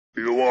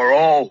You are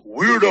all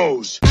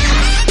weirdos.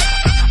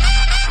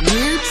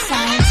 Weird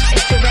science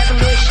is the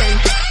revolution.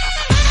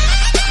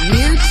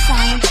 Weird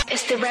science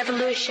is the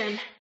revolution.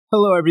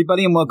 Hello,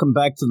 everybody, and welcome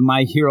back to the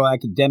My Hero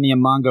Academia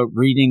Manga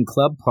Reading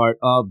Club, part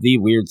of the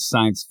Weird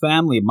Science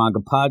family,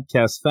 Manga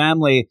Podcast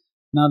family,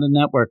 not a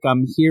network.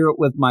 I'm here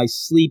with my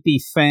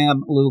sleepy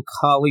fam, Luke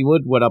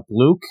Hollywood. What up,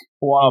 Luke?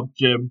 Wow,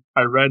 Jim,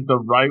 I read the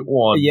right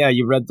one. Yeah,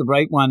 you read the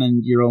right one,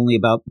 and you're only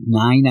about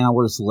 9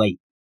 hours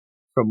late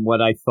from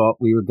what I thought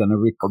we were going to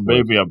record. Or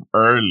maybe I'm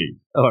early.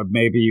 Or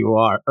maybe you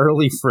are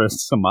early for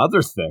some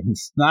other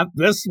things, not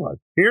this one.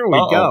 Here we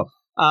go.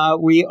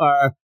 We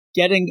are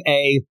getting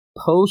a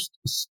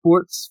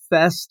post-Sports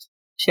Fest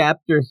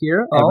chapter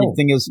here.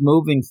 Everything is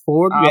moving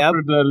forward.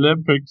 After the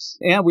Olympics.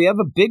 Yeah, we have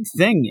a big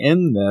thing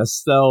in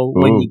this, though.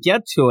 When you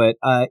get to it,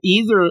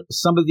 either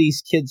some of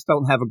these kids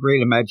don't have a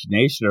great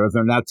imagination or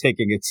they're not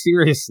taking it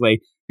seriously,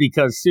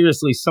 because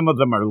seriously, some of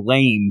them are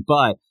lame.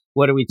 But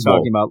what are we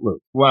talking about,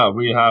 Luke? Well,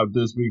 we have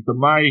this week the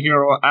My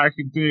Hero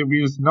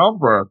Academia's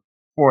number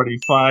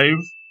 45.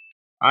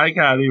 I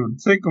can't even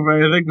think of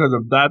anything because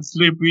I'm that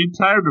sleepy.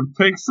 Time to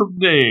pick some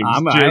names,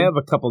 Jim. I have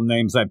a couple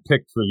names I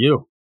picked for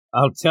you.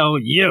 I'll tell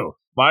you.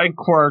 My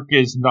quirk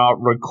is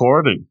not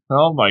recording.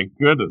 Oh, my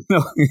goodness.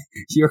 No,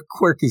 your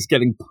quirk is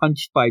getting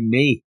punched by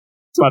me.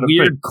 It's a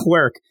weird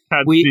quirk.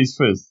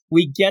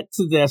 We get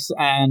to this,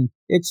 and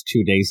it's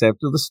 2 days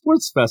after the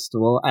sports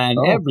festival, and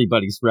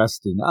everybody's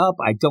resting up.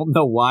 I don't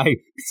know why.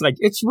 It's like,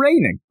 it's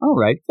raining. All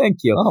right, thank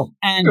you.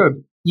 And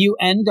good. You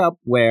end up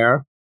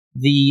where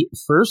the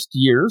first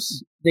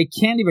years, they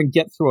can't even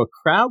get through a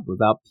crowd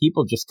without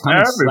people just kind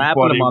of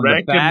slapping them on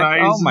the back.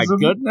 Oh, my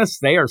goodness,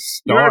 they are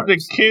stars. You're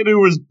the kid who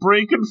was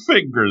breaking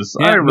fingers.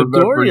 Yeah, I remember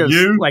Midoriya's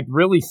you. Like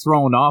really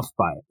thrown off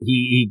by it.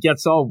 He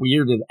gets all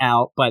weirded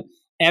out, but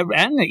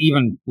and it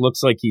even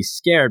looks like he's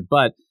scared,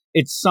 but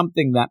it's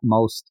something that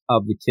most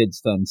of the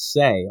kids then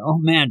say, oh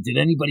man, did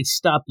anybody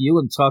stop you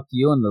and talk to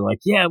you? And they're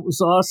like, yeah, it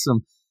was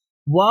awesome.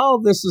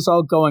 While this is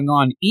all going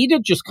on,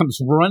 Ida just comes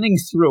running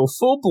through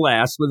full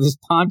blast with his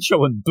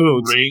poncho and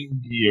boots.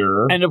 Rain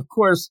gear. And of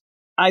course,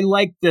 I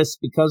like this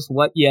because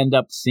what you end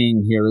up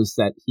seeing here is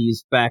that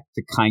he's back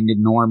to kind of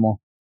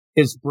normal.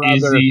 His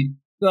brother...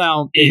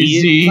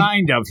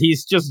 Kind of.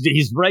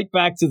 He's right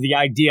back to the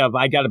idea of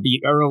I got to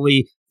be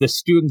early. The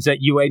students at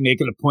UA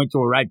make it a point to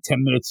arrive 10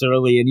 minutes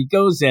early. And he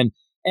goes in.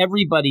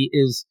 Everybody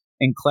is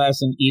in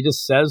class. And Ida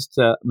says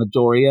to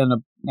Midoriya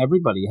and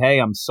everybody, hey,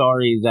 I'm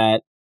sorry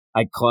that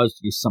I caused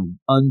you some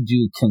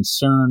undue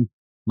concern.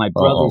 My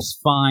brother's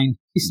fine.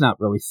 He's not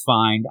really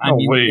fine.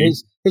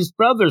 His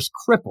brother's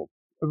crippled,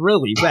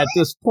 really, at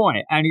this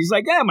point. And he's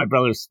like, yeah, my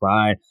brother's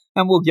fine.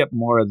 And we'll get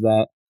more of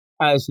that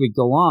as we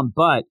go on.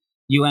 But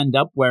you end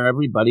up where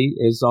everybody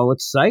is all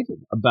excited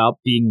about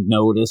being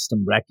noticed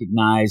and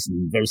recognized,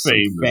 and there's some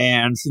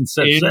fans and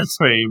such.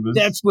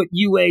 That's what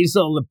UA's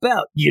all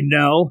about, you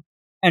know?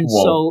 And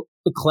so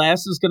the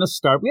class is going to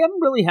start. We haven't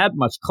really had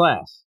much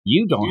class.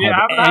 You don't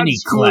have any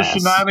class. School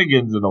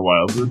shenanigans in a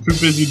while. We're too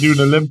busy doing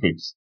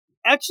Olympics.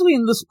 Actually,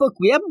 in this book,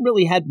 we haven't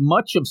really had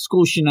much of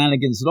school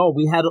shenanigans at all.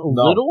 We had a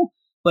little,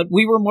 but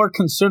we were more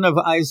concerned of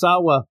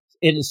Aizawa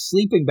in his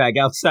sleeping bag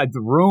outside the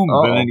room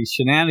than any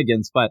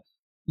shenanigans. But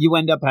you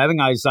end up having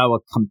Aizawa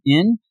come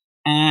in,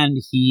 and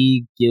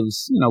he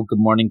gives, good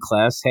morning,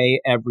 class. Hey,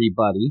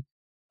 everybody.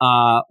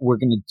 We're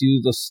going to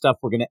do this stuff.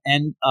 We're going to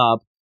end up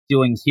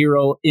doing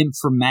hero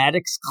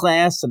informatics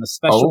class, and a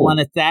special one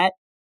at that,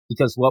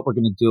 because what we're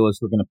going to do is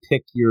we're going to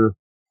pick your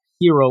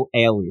hero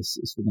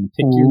aliases. We're going to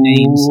pick your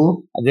names.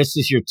 This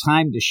is your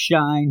time to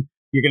shine.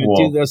 You're going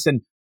to do this,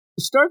 and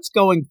starts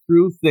going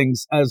through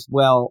things as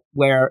well,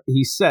 where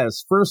he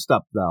says, first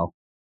up, though,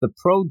 the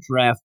pro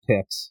draft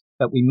picks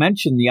that we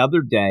mentioned the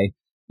other day,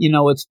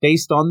 it's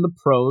based on the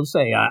pros.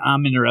 Hey,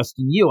 I'm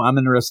interested in you. I'm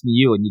interested in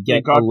you. And you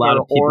get a lot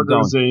of people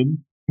going.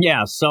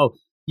 Yeah, so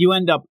you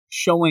end up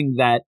showing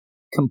that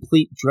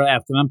complete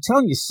draft. And I'm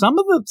telling you, some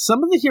of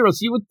the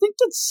heroes, you would think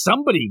that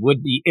somebody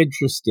would be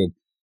interested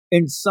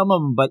in some of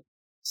them, but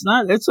it's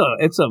not. It's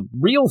a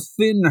real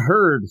thin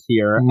herd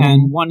here.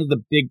 And one of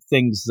the big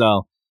things,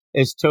 though,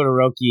 is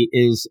Todoroki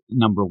is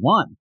number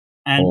one.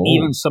 And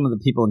even some of the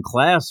people in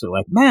class are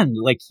like, man,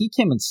 like he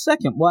came in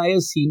second. Why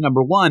is he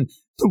number one?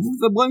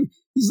 The one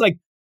he's like,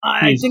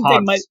 I think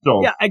they might.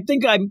 Yeah, I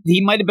think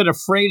he might have been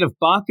afraid of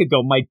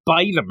Bakugo might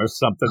bite him or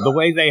something. The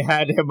way they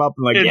had him up,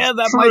 and like,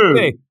 that might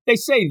be. They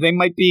say they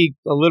might be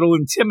a little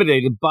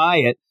intimidated by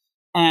it,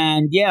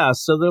 and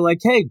so they're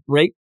like, hey,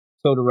 great,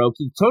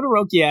 Todoroki.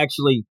 Todoroki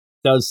actually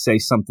does say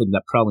something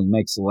that probably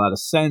makes a lot of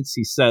sense.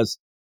 He says,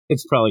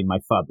 it's probably my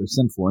father's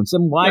influence.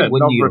 And why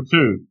wouldn't you?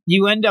 Two.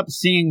 You end up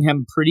seeing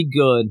him pretty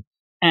good,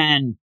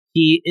 and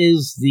he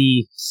is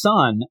the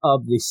son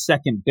of the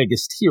second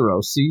biggest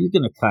hero, so you're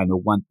going to kind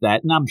of want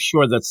that. And I'm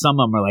sure that some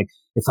of them are like,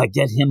 if I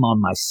get him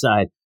on my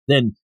side,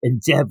 then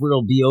Endeavor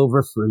will be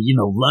over for,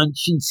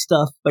 lunch and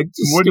stuff. Like,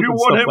 just would you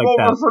want him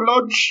like over for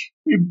lunch?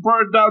 He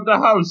burned down the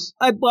house.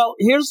 Well,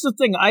 here's the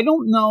thing. I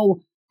don't know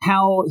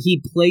how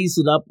he plays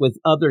it up with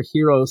other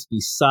heroes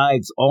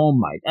besides All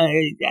Might.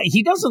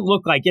 He doesn't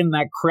look like in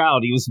that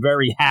crowd he was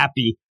very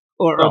happy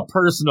or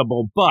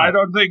personable. But I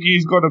don't think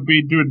he's going to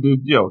be doing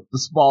the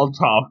small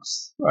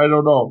talks. I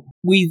don't know.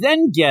 We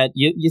then get,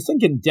 you're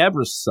thinking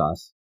Deborah's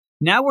sus.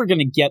 Now we're going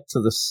to get to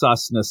the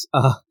susness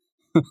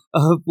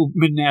of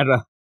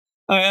Minetta.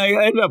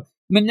 I know.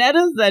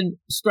 Minetta then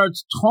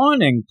starts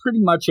taunting, pretty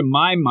much in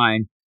my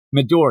mind,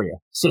 Midoriya.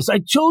 Says, I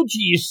told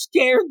you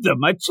scared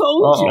them. I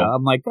told you.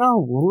 I'm like,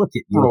 oh, well, look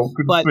at you.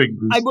 Broken but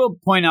fingers. I will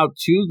point out,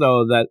 too,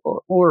 though, that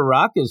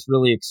Uraraka is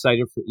really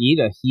excited for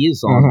Ida. He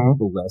is on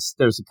the list.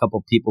 There's a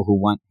couple people who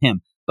want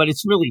him. But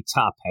it's really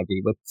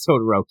top-heavy with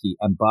Todoroki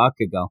and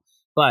Bakugo.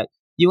 But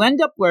you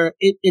end up where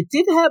it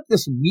did have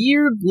this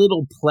weird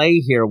little play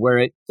here where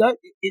it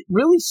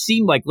really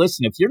seemed like,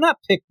 listen, if you're not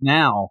picked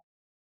now,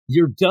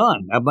 you're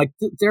done. I'm like,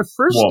 they're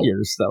first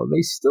years, though.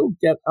 They still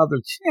get other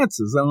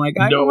chances. I'm like,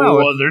 I don't know.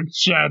 No other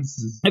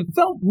chances. It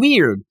felt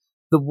weird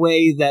the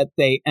way that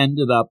they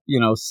ended up,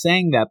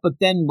 saying that. But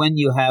then when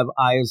you have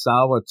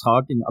Aizawa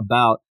talking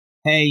about,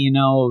 hey,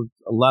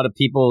 a lot of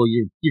people,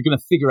 you're going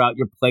to figure out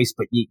your place,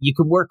 but you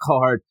can work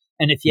hard.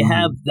 And if you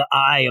have the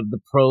eye of the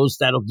pros,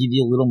 that'll give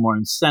you a little more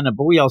incentive.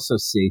 But we also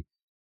see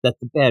that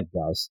the bad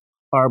guys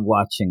are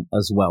watching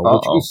as well,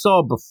 which we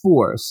saw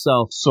before.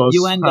 So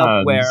you end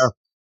up where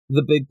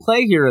the big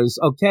play here is,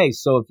 okay,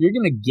 so if you're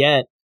going to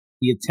get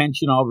the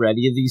attention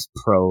already of these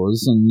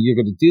pros and you're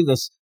going to do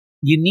this,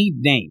 you need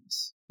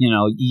names. You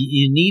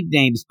need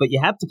names, but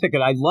you have to pick it.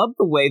 I love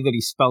the way that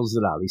he spells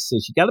it out. He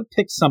says you got to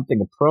pick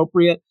something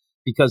appropriate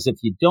because if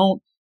you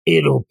don't,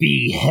 it'll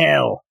be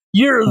hell.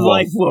 Your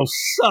life will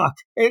suck.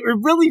 It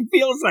really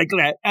feels like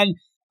that. And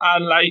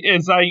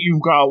it's like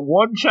you've got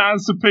one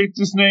chance to pick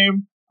this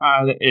name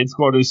and it's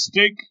going to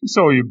stick.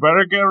 So you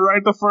better get it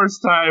right the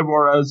first time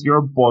or else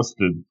you're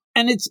busted.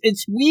 And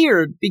it's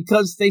weird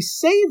because they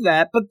say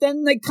that, but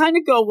then they kind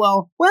of go,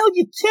 well,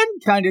 you can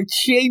kind of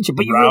change it,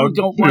 but you really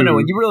don't want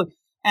to.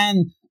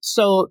 And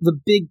so the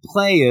big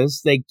play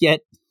is they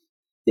get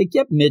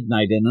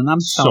Midnight in, and I'm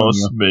telling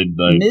you,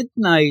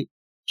 Midnight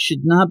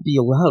should not be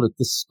allowed at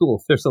this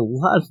school. There's a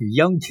lot of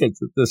young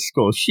kids at this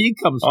school. She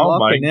comes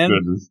walking in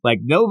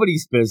like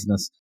nobody's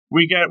business.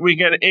 We get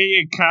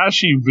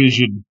Ayakashi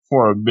vision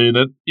for a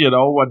minute,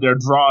 when they're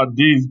drawing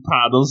these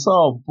panels.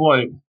 Oh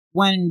boy.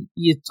 When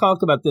you talk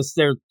about this,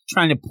 they're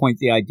trying to point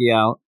the idea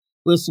out.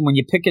 Listen, when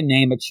you pick a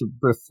name, it should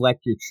reflect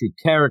your true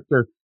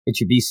character. It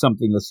should be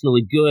something that's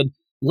really good,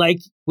 like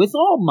with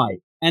All Might.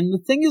 And the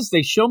thing is,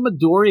 they show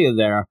Midoriya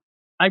there.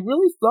 I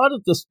really thought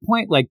at this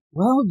point, like,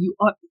 well,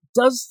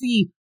 does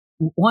the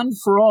One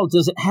for All,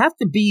 does it have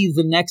to be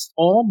the next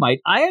All Might?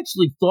 I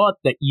actually thought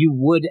that you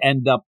would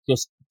end up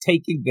just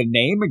taking the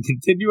name and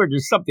continuing or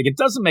something. It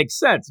doesn't make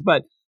sense,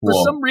 but for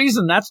some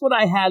reason, that's what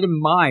I had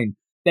in mind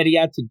that he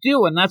had to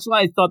do, and that's why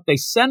I thought they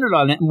centered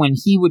on it. And when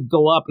he would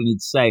go up and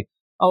he'd say,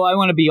 oh, I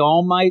want to be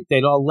All Might,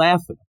 they'd all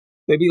laugh at him.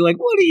 They'd be like,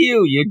 what are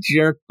you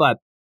jerk? But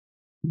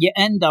you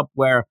end up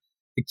where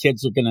the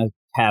kids are going to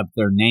have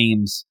their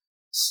names.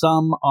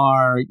 Some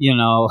are,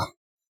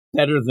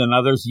 better than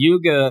others.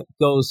 Yuga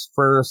goes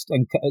first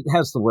and it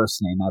has the worst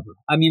name ever.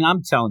 I mean,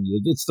 I'm telling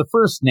you, it's the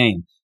first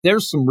name.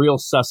 There's some real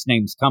sus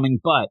names coming,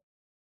 but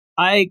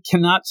I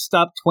cannot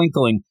stop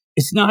twinkling.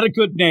 It's not a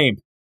good name.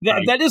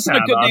 That isn't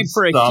a good name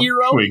for a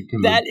hero.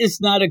 Twinkling. That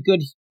is not a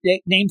good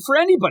name for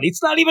anybody.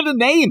 It's not even a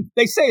name.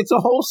 They say it's a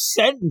whole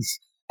sentence.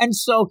 And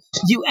so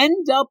you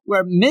end up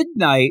where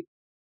Midnight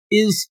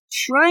is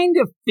trying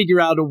to figure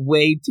out a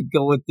way to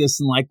go with this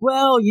and like,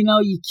 well, you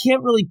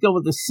can't really go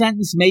with a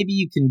sentence. Maybe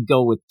you can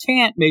go with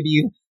can't.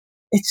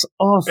 It's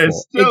awful.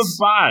 It's still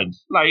bad.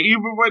 Like,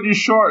 even when you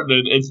shorten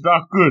it, it's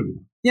not good.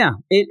 Yeah,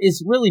 it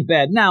is really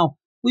bad. Now,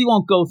 we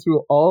won't go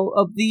through all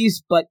of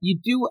these, but you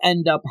do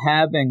end up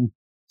having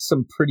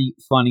some pretty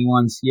funny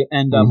ones. You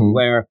end up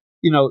where,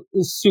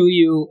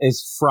 Suyu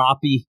is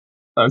Froppy.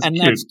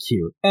 That's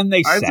cute. And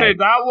I'd say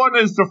that one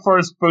is the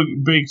first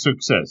big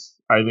success.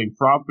 I think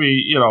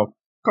Froppy,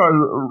 cause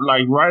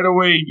like right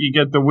away you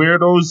get the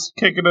weirdos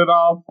kicking it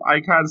off.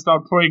 I can't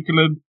stop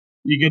twinkling.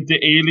 You get the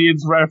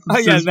aliens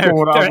references going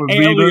on with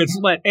aliens.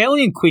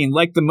 Alien Queen,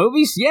 like the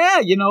movies?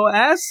 Yeah,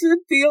 acid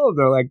deal.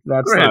 They're like,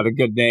 that's not a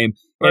good name.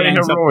 Very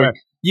heroic.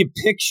 You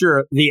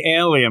picture the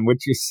alien,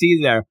 which you see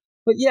there.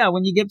 But yeah,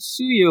 when you get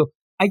Suyu,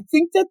 I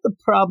think that the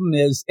problem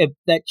is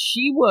that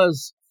she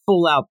was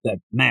full out that,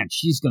 man,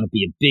 she's going to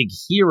be a big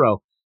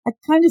hero. I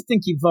kind of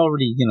think you've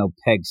already,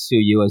 pegged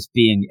Suyu as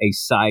being a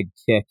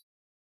sidekick.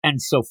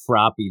 And so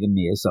Froppy to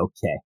me is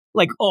okay.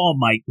 Like All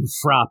Might and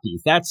Froppy,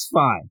 that's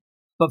fine.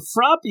 But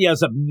Froppy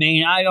as a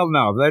main, I don't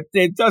know. That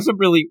it doesn't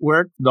really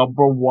work.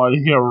 Number one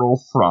hero,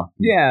 Froppy.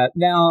 Yeah,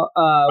 now...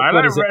 I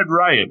like Red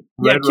Riot.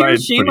 Red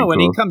Kirishima, when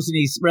he comes and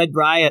he's Red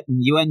Riot, and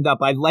you end up...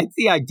 I like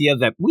the idea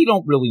that we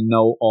don't really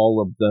know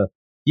all of the,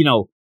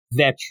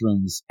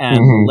 veterans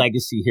and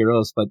legacy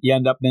heroes, but you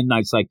end up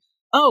Midnight's like,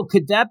 oh,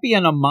 could that be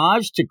an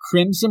homage to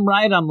Crimson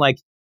Riot? I'm like,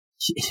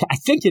 I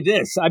think it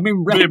is. I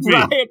mean, Red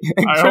Riot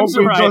and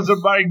Crimson Riot. I hope he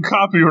doesn't mind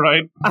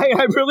copyright.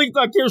 I really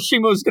thought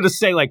Kirishima was going to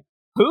say, like,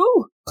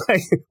 who?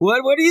 Like,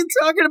 what are you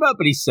talking about?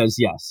 But he says,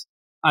 yes,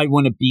 I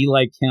want to be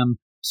like him.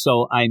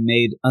 So I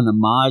made an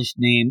homage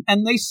name,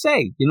 and they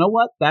say, you know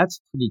what? That's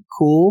pretty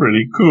cool.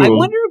 Pretty cool. I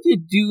wonder if you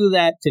do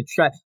that to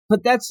try,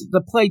 but that's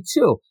the play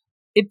too.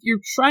 If you're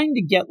trying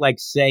to get, like,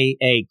 say,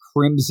 a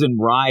Crimson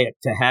Riot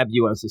to have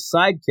you as a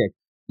sidekick,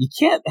 you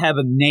can't have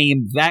a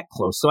name that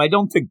close. So I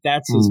don't think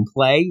that's his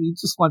play. He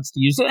just wants to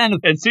use it. And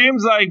it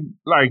seems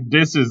like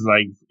this is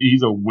like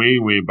he's a way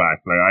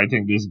back. Like I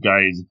think this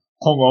guy's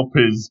hung up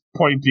his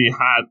pointy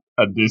hat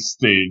at this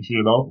stage,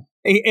 you know?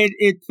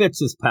 It fits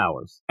his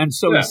powers. And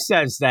so he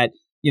says that,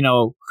 you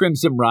know,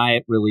 Crimson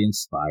Riot really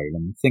inspired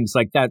him, things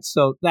like that.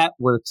 So that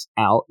works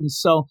out. And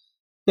so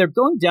they're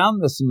going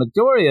down this, and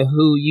Midoriya,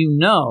 who you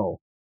know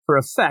for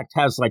a fact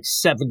has like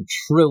 7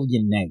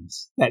 trillion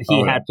names that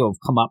he had to have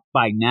come up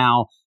by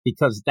now,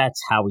 because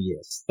that's how he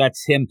is.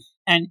 That's him.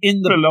 And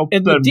in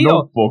the deal,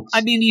 notebooks.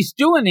 I mean, he's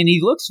doing, and he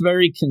looks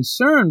very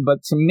concerned,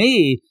 but to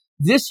me,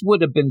 this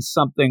would have been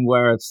something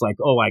where it's like,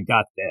 oh, I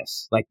got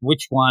this. Like,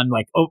 which one?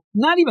 Like, oh,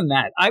 not even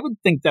that. I would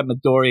think that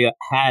Midoriya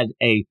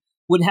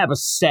would have a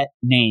set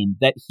name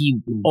that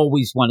he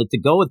always wanted to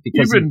go with,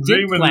 because he's been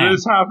dreaming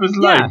this half his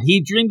life. Yeah,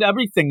 he dreamed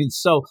everything. And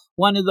so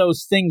one of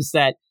those things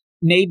that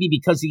maybe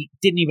because he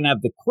didn't even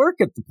have the quirk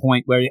at the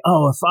point where, if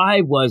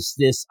I was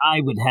this, I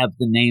would have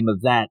the name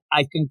of that.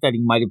 I think that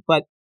he might have,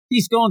 but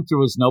he's going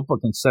through his notebook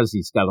and says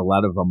he's got a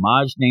lot of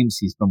homage names.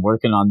 He's been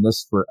working on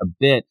this for a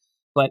bit.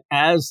 But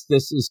as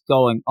this is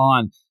going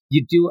on,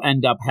 you do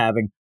end up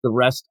having the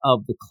rest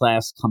of the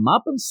class come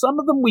up, and some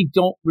of them we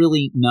don't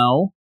really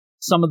know.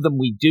 Some of them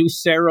we do.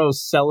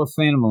 Cero's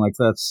Cellophane, I'm like,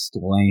 that's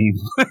lame.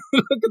 Look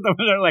at them,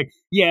 and they're like,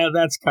 yeah,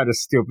 that's kind of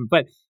stupid.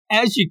 But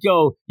as you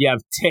go, you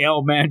have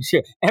Tailman.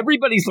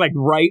 Everybody's like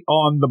right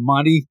on the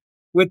money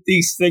with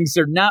these things.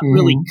 They're not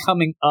really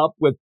coming up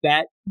with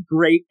that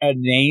great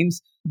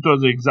names.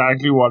 Does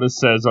exactly what it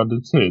says on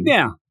the tin.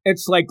 Yeah,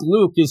 it's like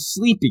Luke is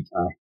Sleepy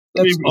Guy.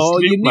 That's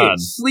all you need. Man.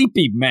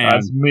 Sleepy Man.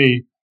 That's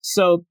me.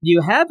 So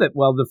you have it.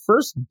 Well, the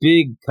first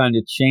big kind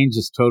of change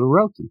is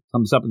Todoroki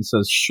comes up and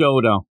says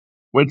Shoto.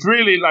 Which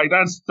really, like,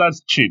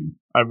 that's cheating.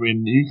 I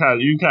mean, you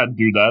can't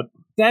do that.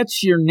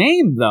 That's your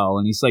name, though.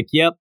 And he's like,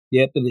 yep,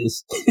 it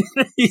is.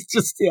 He's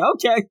just,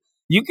 okay,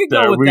 you can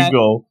go with that. There we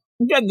go.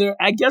 Again,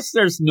 I guess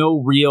there's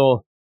no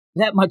real,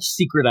 that much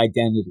secret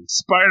identity.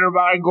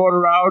 Spider-Man going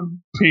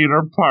around,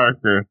 Peter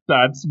Parker.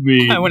 That's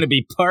me. I want to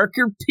be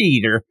Parker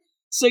Peter.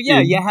 So, yeah,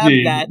 you have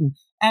that. And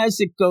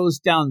as it goes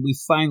down, we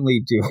finally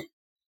do.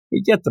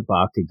 We get the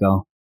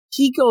Bakugo.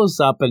 He goes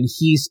up and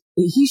he's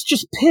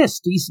just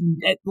pissed. He's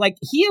like,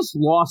 he has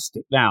lost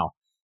it now.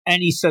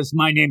 And he says,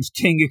 my name's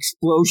King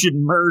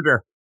Explosion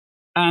Murder.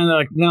 And they're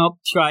like, nope,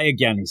 try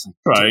again. He's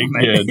like, try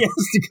again. He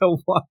has to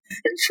go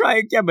and try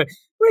again. But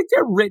right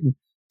there written,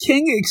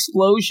 King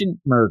Explosion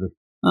Murder.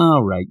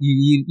 All right,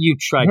 you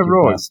tried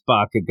your best,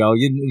 Bakugo.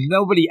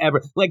 Nobody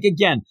ever, like,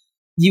 again,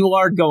 you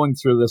are going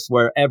through this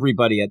where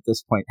everybody at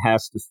this point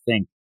has to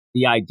think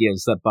the idea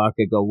is that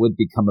Bakugo would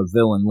become a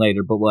villain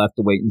later, but we'll have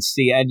to wait and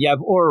see. And you have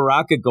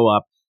Uraraka go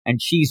up,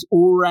 and she's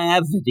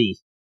Uravity,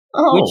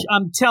 which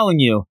I'm telling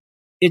you,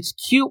 it's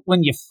cute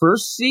when you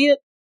first see it,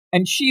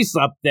 and she's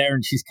up there,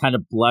 and she's kind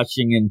of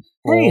blushing, and,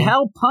 hey,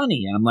 how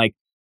punny. And I'm like,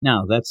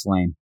 no, that's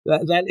lame.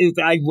 That is,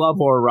 I love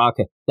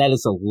Uraraka. That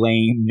is a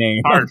lame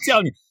name. I'm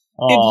telling you.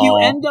 If you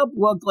end up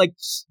with, like,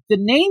 the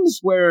names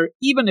where,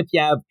 even if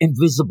you have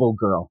Invisible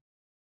Girl,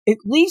 at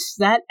least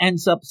that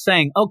ends up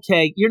saying,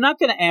 okay, you're not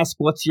going to ask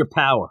what's your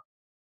power.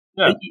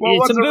 Yeah. Well,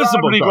 what's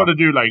Uravity going to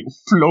do? Like,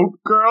 float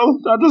girl?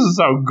 That doesn't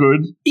sound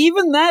good.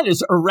 Even that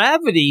is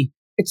Uravity.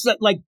 It's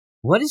like,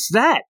 what is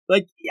that?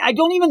 Like, I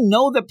don't even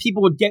know that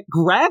people would get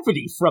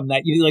gravity from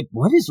that. You'd be like,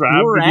 what is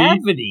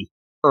Uravity?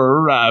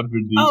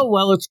 Uravity. Oh,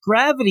 well, it's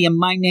gravity and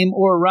my name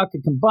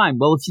Uraraka combined.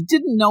 Well, if you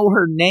didn't know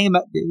her name,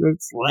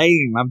 it's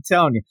lame, I'm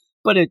telling you.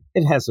 But it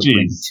has a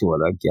ring to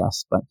it, I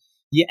guess. But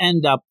you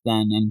end up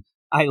then, and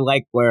I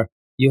like where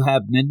you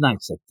have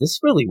Midnight's like, this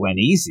really went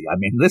easy. I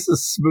mean, this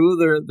is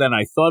smoother than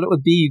I thought it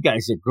would be. You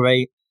guys are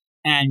great.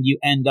 And you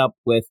end up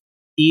with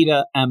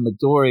Ida and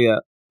Midoriya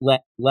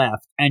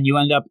left. And you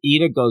end up,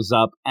 Ida goes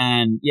up,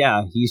 and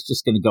yeah, he's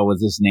just going to go with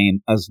his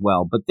name as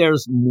well. But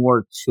there's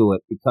more to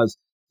it, because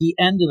he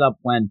ended up,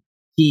 when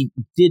he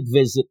did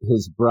visit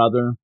his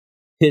brother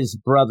is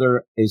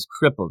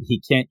crippled.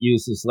 He can't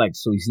use his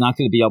legs, so he's not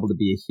going to be able to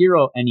be a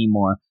hero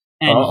anymore.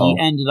 And he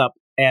ended up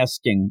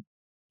asking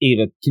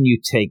Ida, can you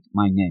take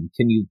my name?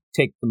 Can you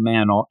take the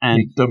mantle? And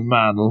take the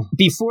mantle.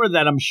 Before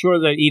that, I'm sure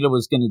that Ida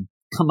was going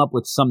to come up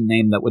with some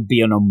name that would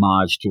be an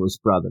homage to his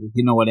brother.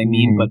 You know what I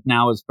mean? But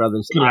now his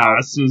brother's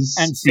Glasses,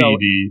 out. And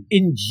Speedy. So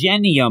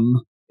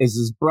Ingenium is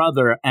his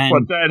brother.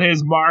 But then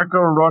his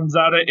marker runs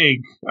out of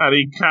ink, and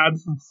he can't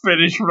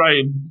finish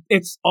writing.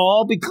 It's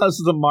all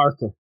because of the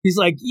marker. He's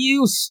like,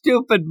 you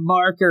stupid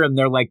marker. And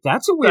they're like,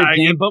 that's a weird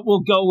name, but we'll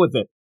go with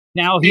it.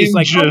 Now he's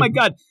like, oh my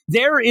God,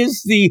 there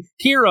is the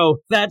hero,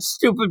 that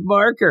stupid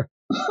marker.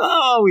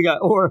 Oh, we got,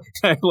 or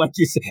like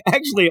you said,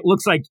 actually it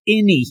looks like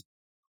Innie.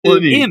 Or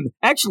Im.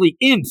 Actually,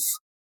 Inf.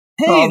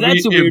 Hey,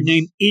 that's a weird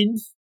name,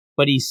 Inf.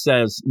 But he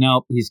says,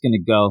 no, he's going to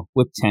go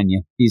with Tenya.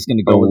 He's going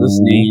to go with his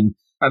name.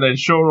 And then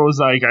Shoro's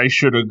like, I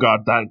should have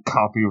got that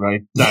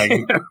copyright.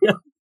 Dang.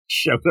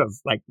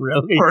 Shoto's like,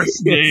 really?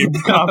 First name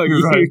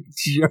copyright.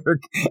 You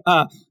jerk.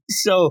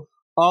 So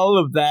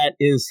all of that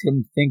is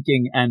him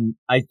thinking, and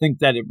I think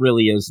that it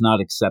really is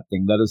not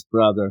accepting that his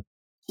brother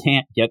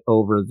can't get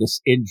over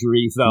this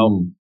injury,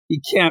 though. He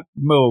can't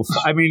move.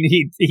 I mean,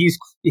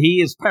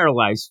 he is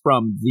paralyzed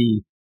from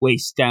the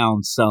waist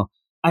down, so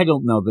I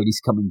don't know that he's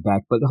coming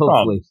back, but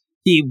hopefully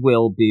he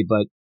will be.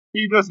 But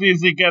he just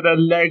needs to get a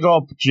leg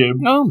up,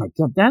 Jim. Oh my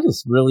God, that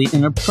is really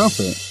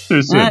inappropriate.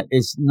 That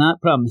is not a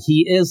problem.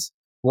 He is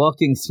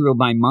walking through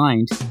my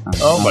mind.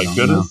 Oh my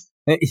goodness.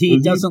 He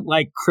doesn't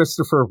like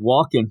Christopher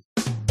Walken.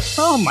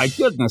 Oh my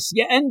goodness.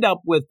 You end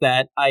up with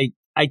that. I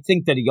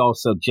think that he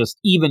also just,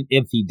 even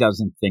if he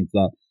doesn't think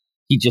that,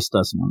 he just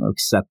doesn't want to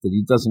accept it.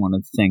 He doesn't want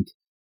to think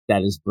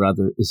that his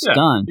brother is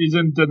done. He's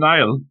in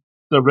denial.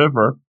 The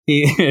river.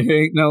 He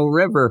ain't no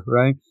river,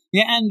 right?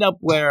 You end up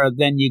where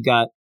then you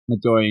got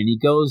Midoriya, and he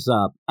goes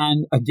up.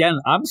 And again,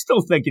 I'm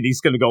still thinking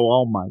he's going to go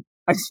All Might.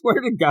 I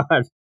swear to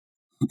God.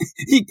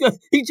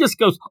 He just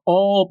goes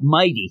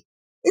Almighty.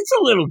 It's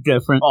a little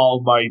different.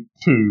 All Might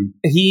 2.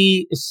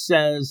 He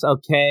says,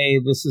 okay,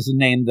 this is a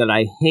name that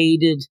I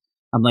hated.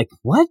 I'm like,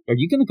 what? Are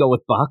you going to go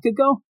with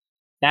Bakugo?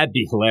 That'd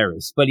be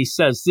hilarious. But he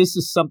says, this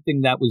is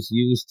something that was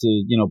used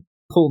to,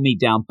 pull me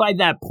down. By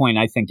that point,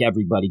 I think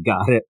everybody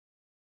got it.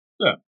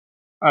 Yeah.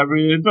 I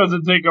mean, it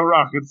doesn't take a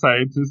rocket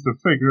scientist to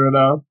figure it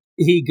out.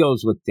 He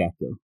goes with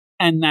Deku.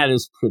 And that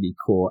is pretty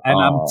cool. And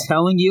I'm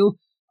telling you,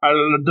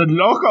 the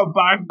look on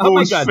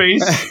Bakugo's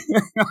face.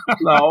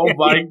 Oh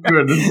my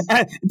goodness.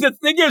 And the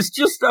thing is,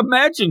 just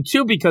imagine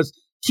too, because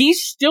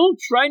he's still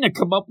trying to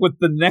come up with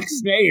the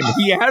next name.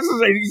 He has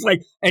it. He's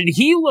like, and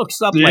he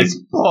looks up this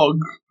bug.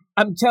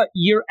 I'm telling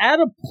you're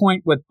at a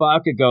point with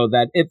Bakugo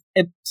that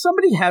if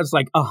somebody has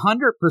like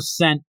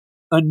 100%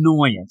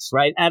 annoyance,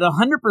 right? At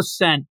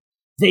 100%,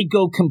 they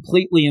go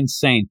completely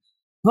insane.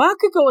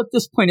 Bakugo at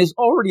this point is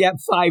already at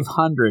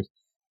 500.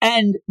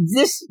 And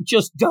this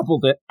just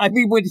doubled it. I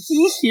mean, when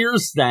he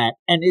hears that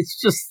and it's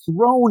just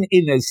thrown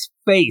in his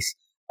face,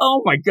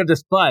 oh my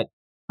goodness. But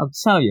I'll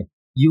tell you,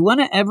 you want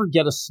to ever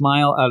get a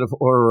smile out of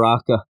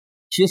Uraraka,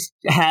 just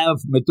have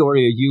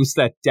Midoriya use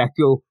that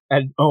Deku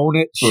and own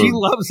it. She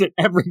loves it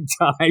every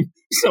time.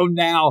 So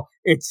now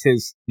it's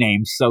his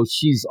name. So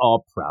she's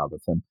all proud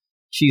of him.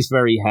 She's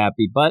very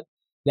happy. But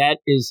that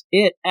is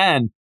it.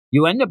 And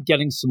you end up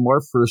getting some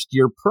more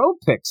first-year pro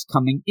picks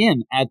coming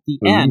in at the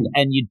end.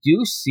 And you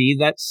do see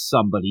that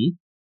somebody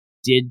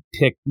did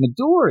pick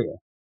Midoriya.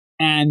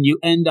 And you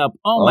end up,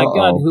 oh my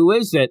God, who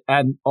is it?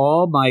 And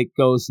All Might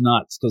goes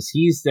nuts because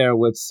he's there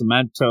with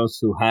Cementos,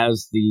 who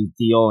has the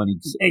deal. And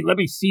he's, hey, let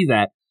me see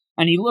that.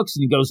 And he looks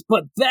and he goes,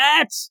 but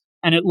that's...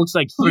 And it looks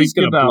like he's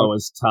going to blow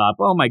his top.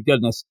 Oh my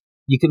goodness.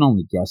 You can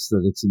only guess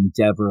that it's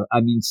Endeavor.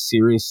 I mean,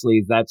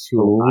 seriously, that's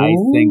who I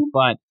think.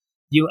 But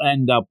you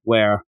end up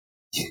where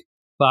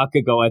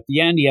Bakugo at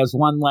the end, he has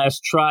one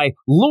last try.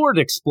 Lord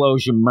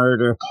Explosion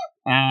Murder.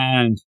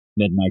 And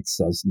Midnight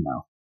says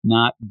no.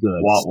 Not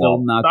good.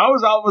 Still not. That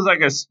was almost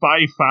like a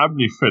Spy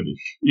Family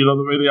finish. You know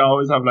the way they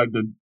always have like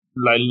the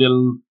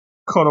little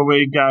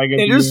cutaway gag.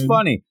 It is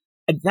funny.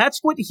 And that's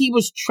what he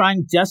was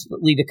trying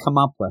desperately to come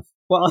up with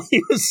while he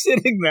was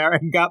sitting there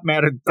and got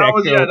mad at Deku. That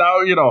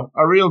was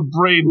a real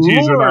brain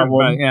teaser. That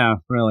one. Yeah,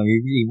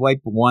 really. He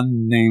wiped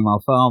one name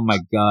off. Oh my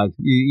God,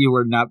 you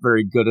were not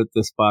very good at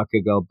this,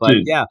 Bakugo. But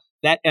yeah,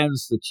 that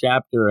ends the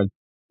chapter, and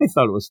I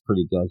thought it was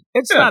pretty good.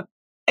 It's not.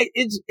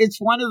 It's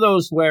one of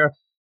those where.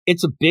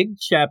 It's a big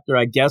chapter,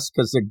 I guess,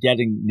 because they're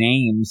getting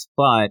names,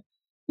 but,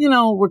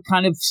 we're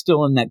kind of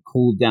still in that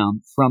cool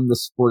down from the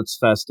Sports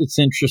Fest. It's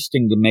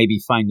interesting to maybe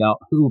find out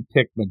who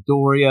picked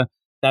Midoriya.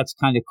 That's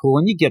kind of cool,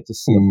 and you get to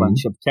see a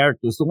bunch of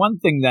characters. The one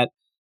thing that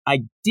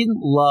I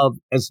didn't love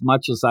as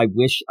much as I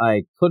wish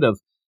I could have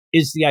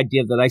is the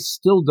idea that I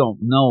still don't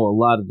know a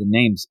lot of the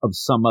names of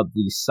some of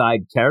these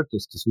side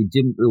characters because we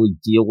didn't really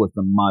deal with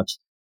them much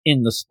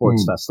in the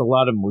Sports Fest. A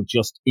lot of them were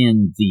just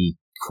in the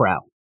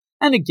crowd.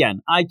 And again,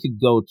 I could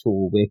go to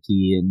a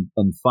wiki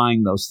and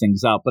find those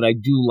things out, but I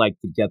do like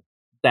to get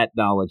that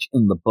knowledge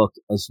in the book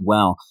as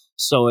well.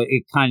 So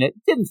it kind of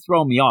didn't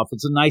throw me off.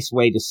 It's a nice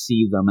way to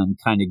see them and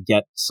kind of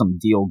get some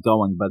deal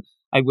going, but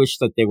I wish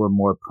that they were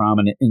more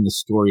prominent in the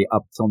story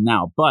up till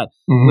now. But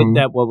with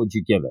that, what would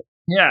you give it?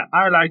 Yeah,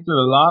 I liked it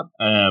a lot.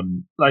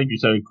 Like you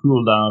said, it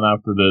cooled down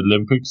after the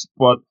Olympics,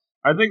 but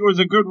I think it was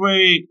a good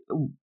way.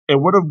 It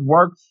would have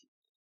worked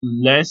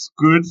less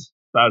good.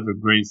 That's a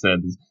great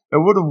sentence. It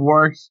would have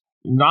worked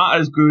not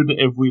as good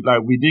if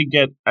we did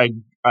get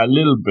a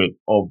little bit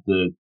of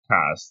the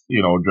cast,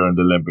 during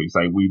the Olympics.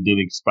 Like we did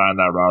expand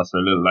that roster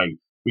a little. Like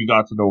we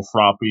got to know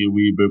Froppy a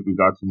wee bit. We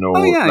got to know.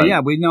 Oh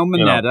yeah, we know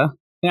Mineta.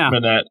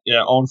 Minette,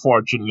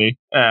 unfortunately.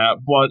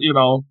 But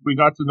we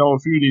got to know a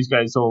few of these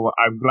guys. So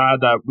I'm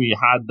glad that we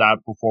had that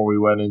before we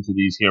went into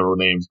these hero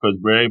names because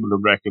we're able to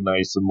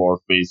recognize some more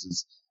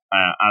faces.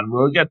 And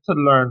we'll get to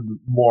learn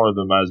more of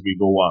them as we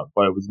go on.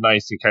 But it was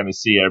nice to kind of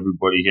see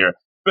everybody here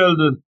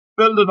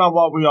building on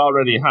what we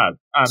already had.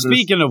 And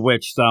speaking of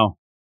which, though,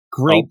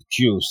 Grape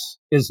juice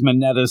is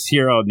Manetta's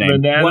hero name.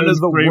 Manetta's one of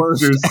the grape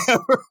worst juice.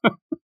 ever.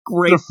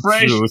 Grape the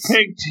fresh juice.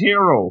 picked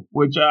hero,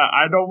 which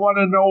I don't want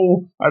to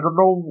know. I don't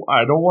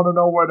want to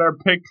know where they're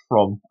picked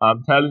from.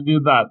 I'm telling you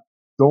that.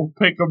 Don't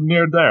pick them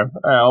near there.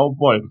 Oh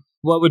boy.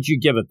 What would you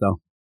give it though?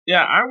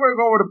 Yeah, I'm going to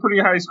go with a pretty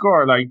high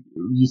score. Like,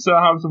 you still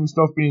have some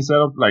stuff being set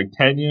up, like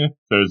Tenya.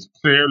 There's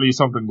clearly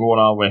something going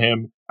on with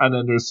him. And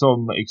then there's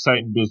some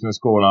exciting business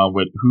going on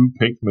with who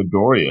picked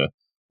Midoriya.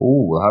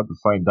 Oh, we'll have to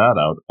find that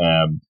out.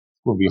 It's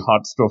going to be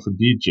hot stuff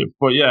indeed, Chip.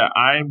 But yeah,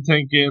 I'm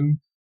thinking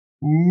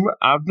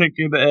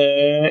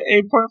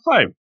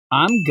 8.5.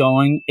 I'm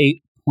going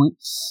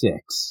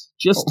 8.6.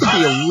 Just to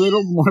be a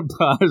little more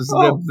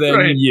positive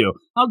than you.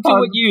 I'll do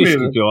what you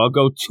usually do. I'll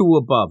go 2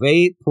 above.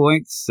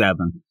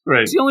 8.7.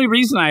 Right. It's the only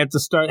reason I have to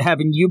start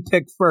having you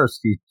pick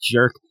first, you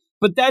jerk.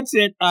 But that's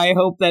it. I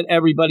hope that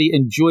everybody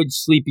enjoyed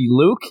Sleepy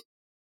Luke.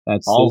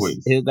 That's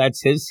always.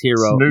 That's his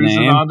hero Snoozing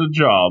name. on the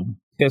job.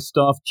 Pissed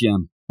Off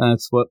Jim.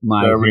 That's what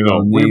my there we hero go.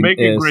 name We make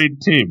is. a great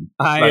team.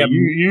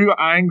 You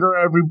anger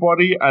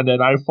everybody, and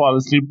then I fall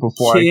asleep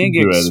before I can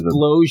do anything.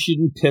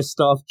 Explosion Pissed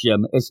Off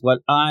Jim is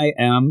what I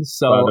am.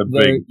 So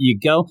there you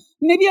go.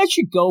 Maybe I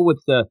should go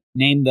with the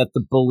name that the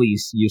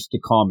bullies used to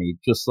call me,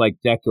 just like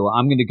Deku.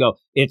 I'm going to go.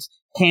 It's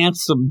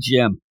Handsome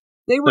Jim.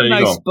 They were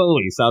nice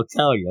bullies, I'll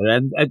tell you,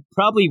 and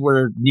probably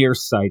were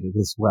nearsighted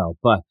as well.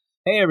 But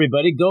hey,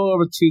 everybody, go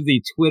over to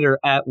the Twitter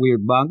at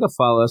Weird Manga.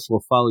 Follow us.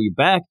 We'll follow you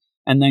back.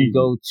 And then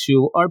go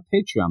to our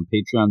Patreon,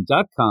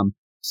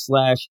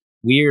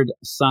 patreon.com/Weird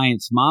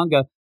Science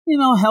Manga. You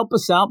know, help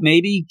us out.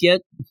 Maybe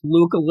get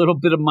Luke a little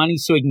bit of money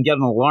so he can get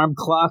an alarm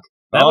clock.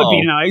 That would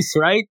be nice,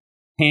 right?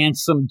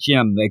 Handsome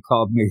Jim, they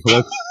called me,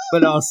 Luke.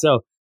 But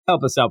also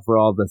help us out for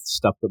all the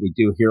stuff that we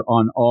do here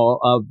on all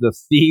of the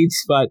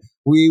feeds. But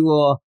we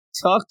will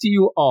talk to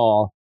you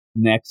all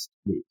next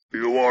week.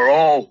 You are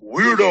all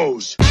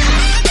weirdos.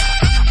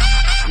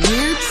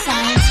 Weird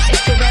science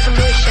is the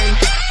revolution.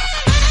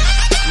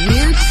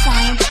 Weird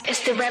science is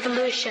the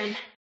revolution.